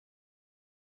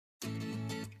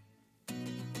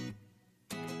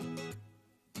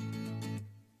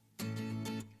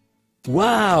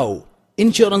Wow!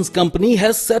 Insurance company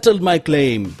has settled my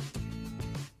claim.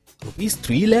 Rupees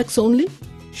 3 lakhs only?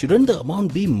 Shouldn't the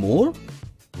amount be more?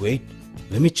 Wait,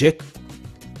 let me check.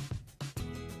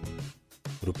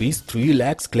 Rupees 3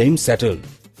 lakhs claim settled.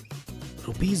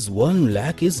 Rupees 1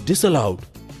 lakh is disallowed.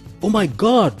 Oh my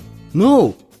god,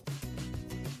 no!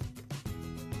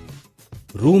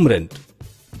 Room rent.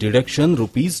 Deduction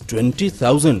rupees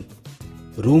 20,000.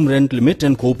 Room rent limit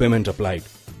and co-payment applied.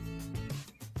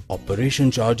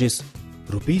 Operation charges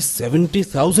rupees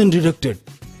 70,000 deducted.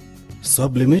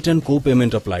 Sublimit and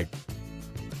co-payment applied.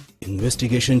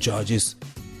 Investigation charges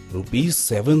rupees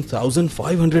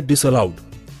 7,500 disallowed.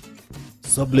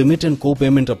 Sublimit and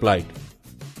co-payment applied.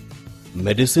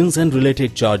 Medicines and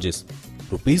related charges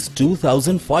rupees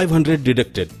 2,500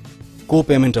 deducted.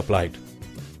 Co-payment applied.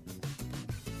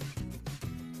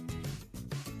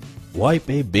 Why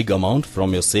pay big amount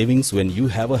from your savings when you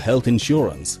have a health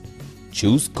insurance?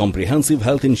 Choose comprehensive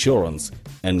health insurance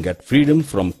and get freedom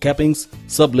from cappings,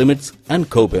 sublimits and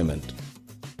co-payment.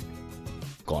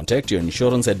 Contact your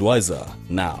insurance advisor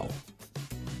now.